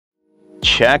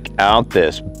Check out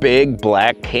this big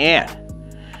black can.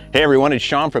 Hey everyone, it's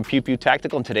Sean from Peep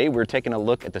Tactical, and today we're taking a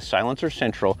look at the Silencer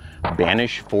Central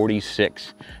Banish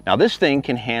 46. Now this thing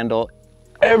can handle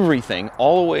everything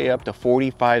all the way up to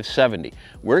 4570.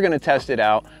 We're gonna test it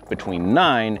out between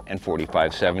 9 and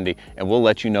 4570, and we'll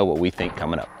let you know what we think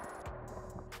coming up.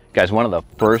 Guys, one of the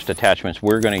first attachments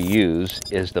we're gonna use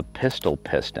is the pistol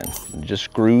piston. It just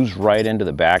screws right into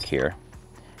the back here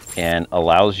and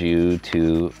allows you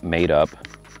to mate up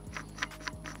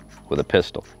with a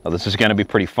pistol. Now this is gonna be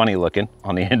pretty funny looking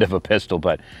on the end of a pistol,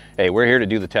 but hey, we're here to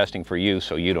do the testing for you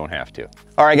so you don't have to.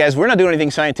 All right guys, we're not doing anything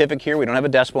scientific here. We don't have a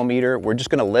decibel meter. We're just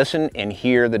gonna listen and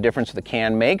hear the difference the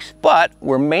can makes, but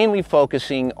we're mainly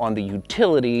focusing on the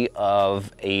utility of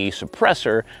a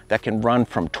suppressor that can run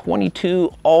from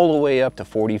 22 all the way up to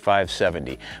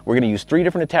 4570. We're gonna use 3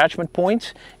 different attachment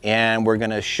points, and we're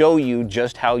gonna show you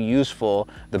just how useful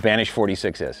the Banish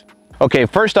 46 is. Okay,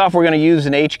 first off, we're gonna use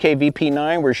an HK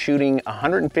VP9. We're shooting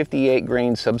 158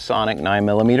 grain subsonic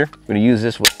 9mm. We're gonna use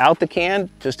this without the can,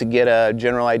 just to get a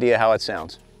general idea how it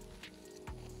sounds.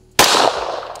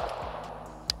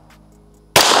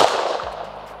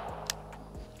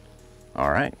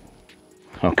 All right,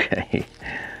 okay.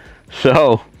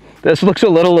 So, this looks a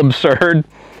little absurd,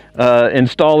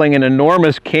 installing an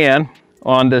enormous can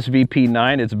on this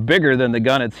VP9. It's bigger than the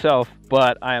gun itself,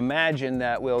 but I imagine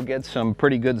that we'll get some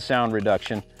pretty good sound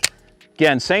reduction.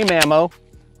 Again, same ammo.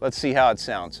 Let's see how it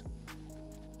sounds.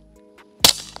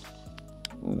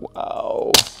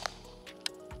 Wow.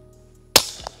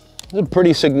 It's a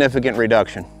pretty significant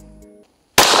reduction.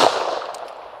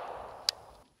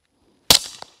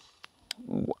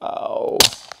 Wow. All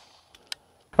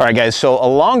right, guys, so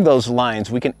along those lines,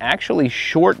 we can actually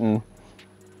shorten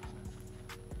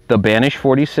the Banish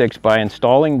 46 by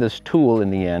installing this tool in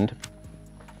the end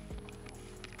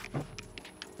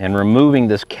and removing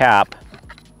this cap.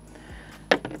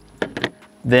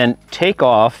 Then take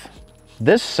off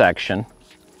this section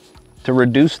to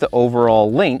reduce the overall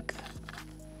length,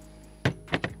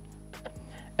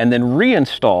 and then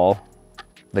reinstall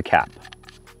the cap.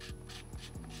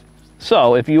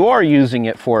 So if you are using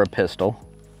it for a pistol,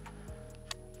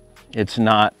 it's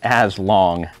not as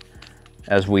long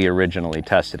as we originally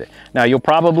tested it. Now you'll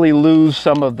probably lose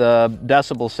some of the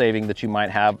decibel saving that you might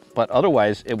have, but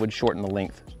otherwise it would shorten the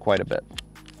length quite a bit.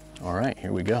 All right,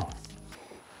 here we go.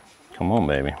 Come on,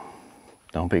 baby.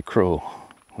 Don't be cruel.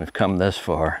 We've come this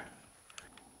far.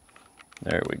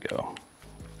 There we go.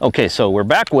 Okay, so we're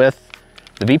back with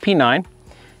the VP9,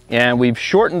 and we've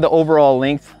shortened the overall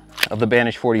length of the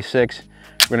Banish 46.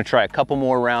 We're gonna try a couple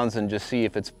more rounds and just see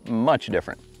if it's much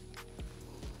different.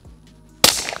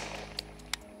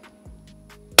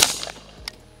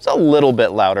 It's a little bit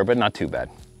louder, but not too bad.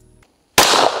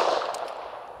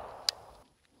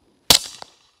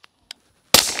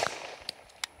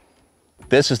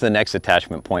 This is the next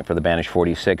attachment point for the Banish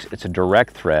 46. It's a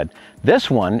direct thread.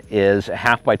 This one is a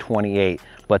 1/2x28,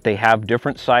 but they have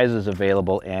different sizes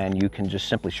available, and you can just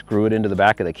simply screw it into the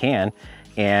back of the can,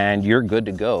 and you're good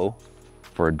to go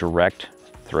for a direct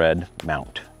thread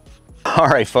mount. All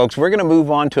right, folks, we're gonna move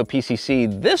on to a PCC.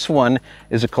 This one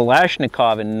is a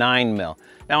Kalashnikov in 9mm.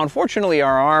 Now, unfortunately,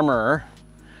 our armorer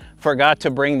forgot to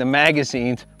bring the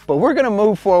magazines, but we're gonna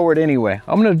move forward anyway.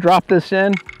 I'm gonna drop this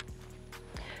in,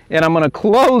 and I'm gonna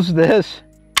close this,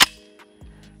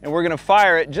 and we're gonna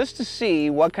fire it just to see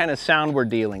what kind of sound we're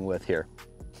dealing with here.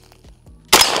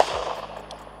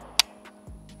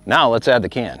 Now, let's add the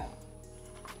can.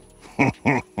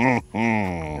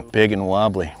 Big and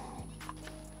wobbly.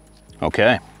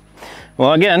 Okay,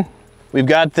 well again, we've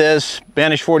got this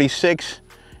Banish 46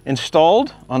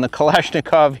 installed on the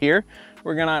Kalashnikov here.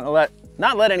 We're gonna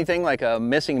not let anything like a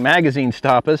missing magazine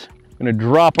stop us. We're gonna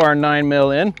drop our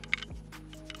 9mm in.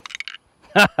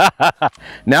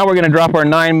 Now we're gonna drop our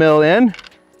 9mm in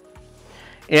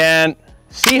and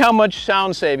see how much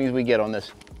sound savings we get on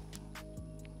this.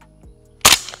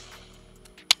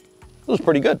 It was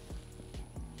pretty good.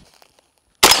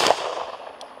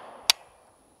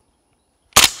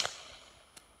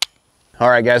 All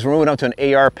right, guys, we're moving up to an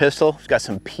AR pistol. It's got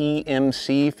some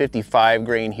PMC 55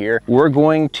 grain here. We're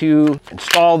going to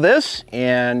install this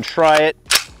and try it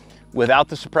without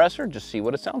the suppressor, just see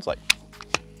what it sounds like.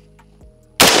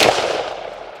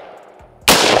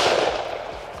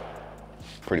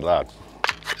 Pretty loud.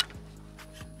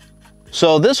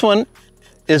 So this one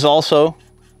is also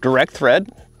direct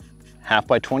thread,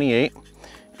 1/2x28.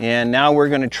 And now we're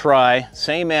gonna try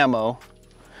same ammo,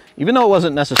 even though it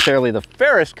wasn't necessarily the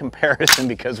fairest comparison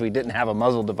because we didn't have a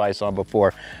muzzle device on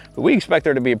before, but we expect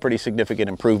there to be a pretty significant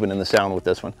improvement in the sound with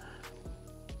this one.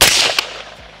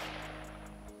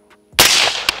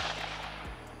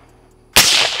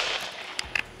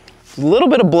 A little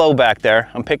bit of blowback there.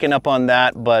 I'm picking up on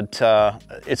that, but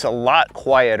it's a lot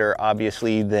quieter,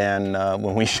 obviously, than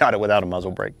when we shot it without a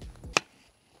muzzle brake.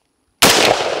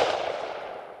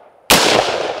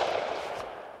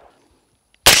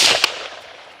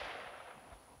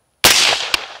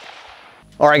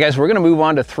 All right, guys, we're gonna move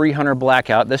on to 300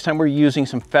 blackout. This time we're using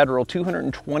some Federal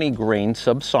 220 grain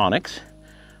subsonics.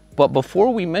 But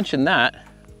before we mention that,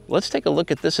 let's take a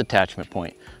look at this attachment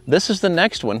point. This is the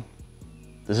next one.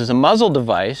 This is a muzzle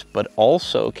device, but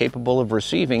also capable of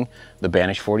receiving the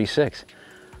Banish 46.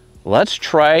 Let's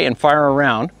try and fire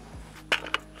around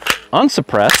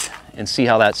unsuppressed and see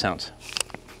how that sounds.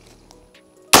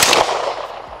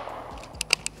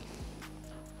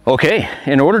 Okay,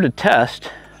 in order to test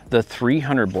the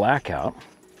 300 blackout,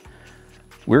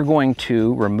 we're going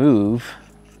to remove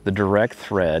the direct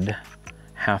thread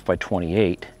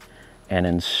 1/2x28 and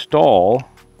install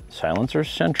Silencer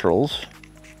Central's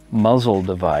muzzle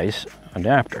device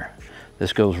adapter.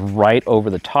 This goes right over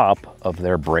the top of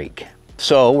their brake.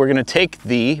 So we're gonna take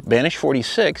the Banish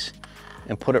 46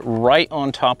 and put it right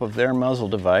on top of their muzzle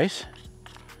device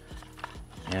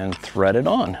and thread it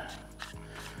on.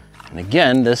 And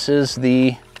again, this is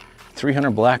the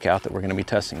 300 blackout that we're gonna be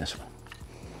testing this one.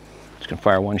 Just gonna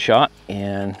fire one shot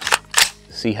and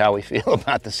see how we feel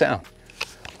about the sound.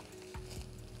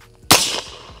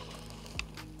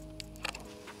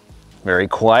 Very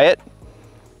quiet,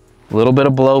 a little bit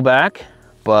of blowback,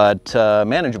 but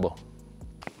manageable.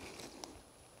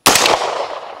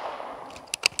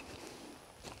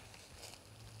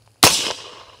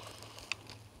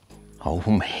 Oh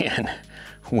man,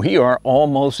 we are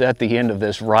almost at the end of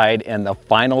this ride, and the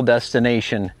final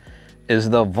destination is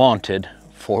the vaunted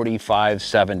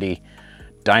 4570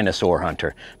 Dinosaur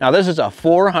Hunter. Now this is a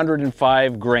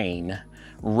 405 grain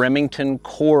Remington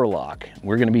core lock.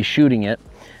 We're gonna be shooting it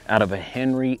out of a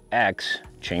Henry X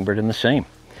chambered in the same.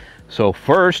 So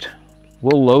first,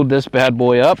 we'll load this bad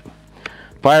boy up,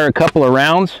 fire a couple of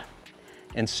rounds,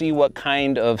 and see what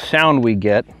kind of sound we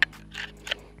get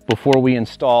before we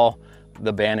install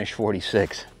the Banish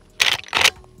 46.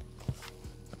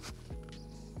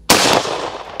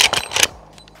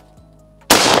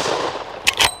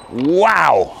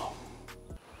 Wow!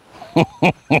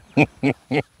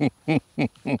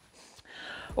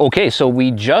 Okay, so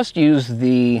we just used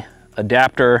the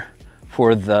adapter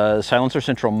for the Silencer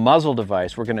Central muzzle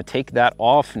device. We're gonna take that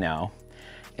off now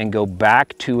and go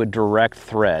back to a direct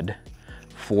thread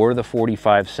for the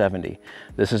 4570.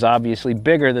 This is obviously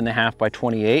bigger than the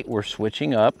 1/2x28. We're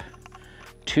switching up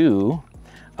to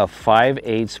a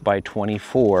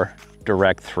 5/8x24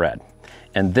 direct thread.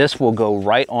 And this will go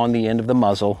right on the end of the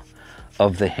muzzle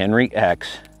of the Henry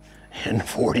X in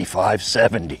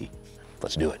 4570.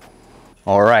 Let's do it.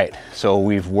 All right, so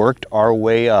we've worked our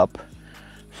way up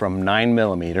from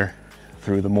 9mm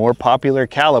through the more popular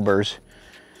calibers.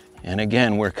 And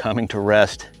again, we're coming to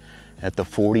rest at the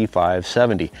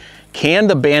 4570. Can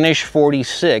the Banish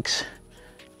 46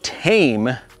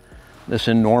 tame this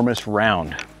enormous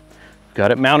round?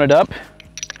 Got it mounted up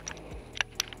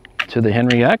to the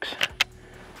Henry X,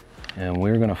 and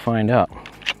we're gonna find out.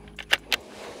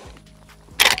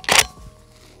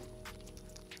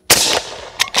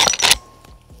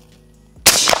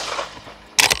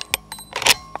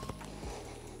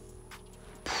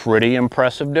 Pretty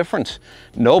impressive difference.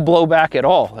 No blowback at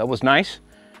all. That was nice.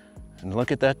 And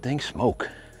look at that thing smoke.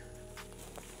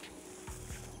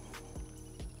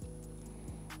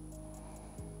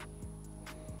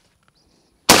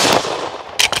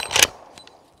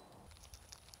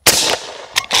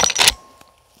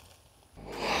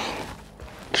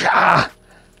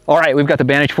 All right, we've got the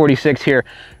Banish 46 here.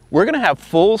 We're gonna have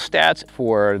full stats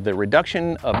for the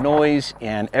reduction of noise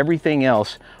and everything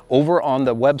else over on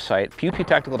the website,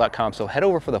 pewpewtactical.com, so head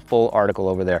over for the full article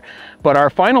over there. But our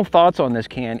final thoughts on this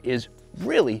can is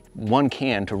really one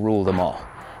can to rule them all.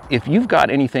 If you've got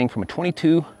anything from a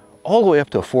 22 all the way up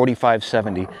to a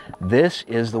 4570, this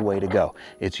is the way to go.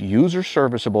 It's user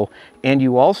serviceable, and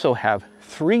you also have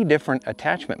 3 different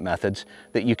attachment methods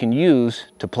that you can use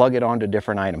to plug it onto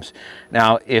different items.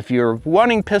 Now, if you're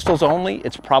wanting pistols only,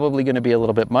 it's probably going to be a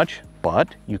little bit much,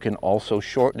 but you can also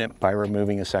shorten it by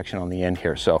removing a section on the end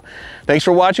here. So thanks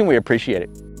for watching. We appreciate it.